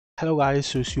Hello guys,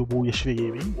 so it's your boy Yashvi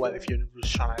Gaming. Well, if you're new to this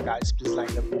channel guys, please like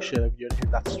the video, share the video and hit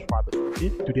that subscribe button. Okay,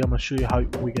 today I'm gonna show you how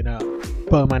we're gonna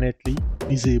permanently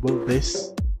disable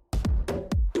this.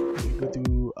 We go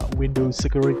to Windows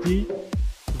Security,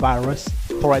 Virus,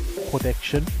 Threat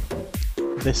Protection,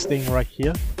 this thing right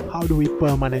here. How do we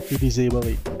permanently disable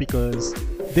it? Because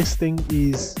this thing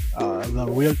is the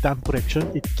real-time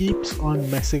protection. It keeps on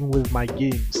messing with my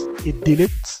games. It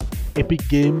deletes Epic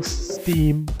Games,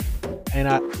 Steam, and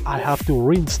I have to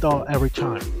reinstall every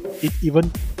time. It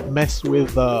even mess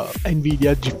with the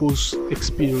NVIDIA GeForce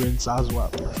experience as well.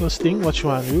 First thing, what you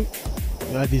want to do,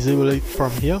 you want to disable it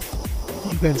from here.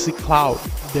 You can see cloud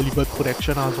delivered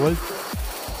protection as well.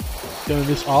 Turn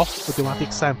this off,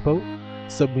 automatic sample,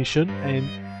 submission, and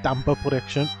tamper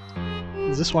protection.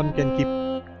 This one can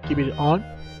keep it on,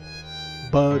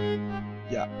 but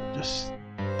yeah, just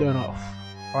turn off.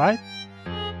 Alright?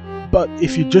 But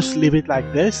if you just leave it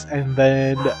like this, and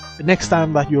then next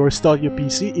time that you restart your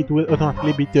PC, it will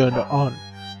automatically be turned on.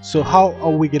 So how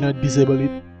are we gonna disable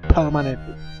it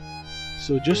permanently?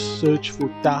 So just search for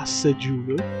Task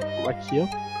Scheduler right here.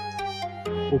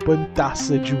 Open Task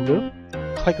Scheduler.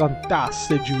 Click on Task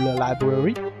Scheduler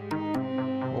Library.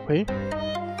 Okay.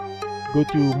 Go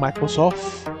to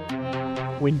Microsoft,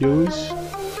 Windows,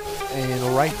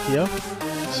 and right here,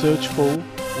 search for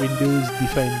Windows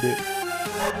Defender.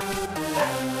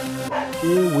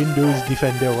 Okay, Windows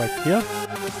Defender right here.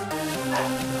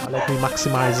 Let me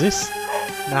maximize this.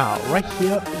 Now, right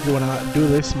here, you wanna do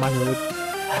this manually.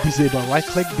 Disable. Right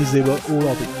click, disable all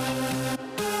of it.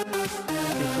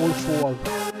 Okay, all four of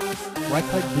them. Right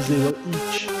click, disable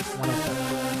each one of them.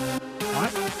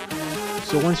 Alright.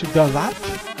 So once you've done that,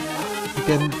 you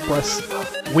can press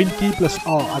Win key plus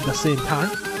R at the same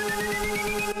time.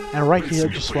 And right here,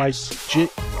 just write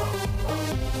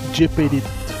Gpedit.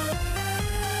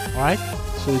 Alright,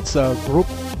 so it's a group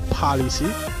policy.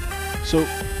 So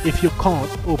if you can't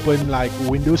open, like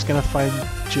Windows cannot find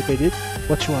Gpedit,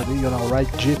 what you want to do, you're gonna write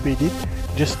Gpedit,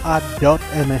 just add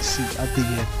 .msc at the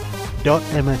end.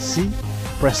 .msc,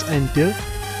 press enter,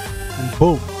 and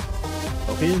boom.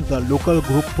 Okay, the local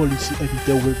group policy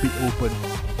editor will be open.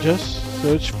 Just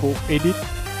search for edit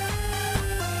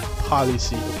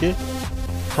policy. Okay,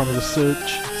 from the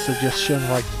search suggestion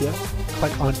right here,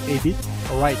 click on edit,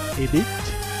 write edit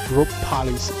group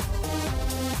policy,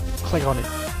 click on it.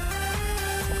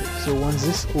 Okay, so once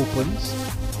this opens,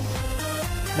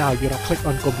 now you're gonna click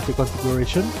on computer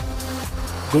configuration,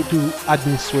 go to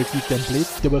administrative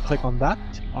template, double click on that.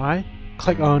 Alright,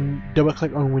 double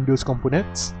click on Windows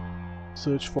components,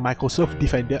 search for Microsoft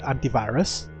Defender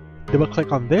antivirus, double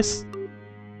click on this,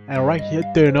 and right here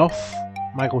turn off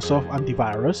Microsoft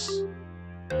antivirus.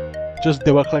 Just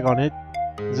double click on it,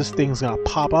 this thing's gonna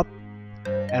pop up,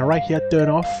 and right here turn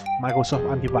off Microsoft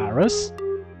antivirus.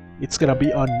 It's gonna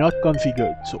be on not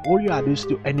configured, so all you have to do is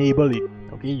to enable it.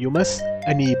 Okay, you must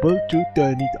enable to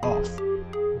turn it off.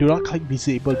 Do not click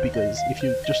disable, because if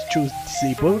you just choose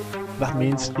disable, that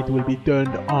means it will be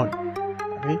turned on.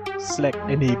 Okay, select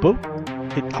enable,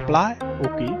 hit apply,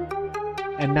 okay,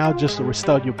 and now just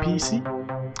restart your PC.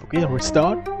 Okay,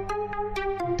 restart,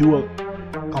 do a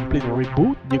complete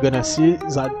reboot. You're gonna see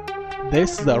that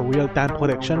the real-time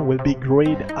protection will be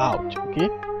grayed out. Okay,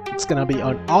 it's gonna be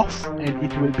on off and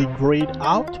it will be grayed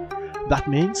out. That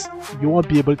means you won't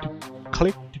be able to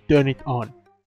click to turn it on.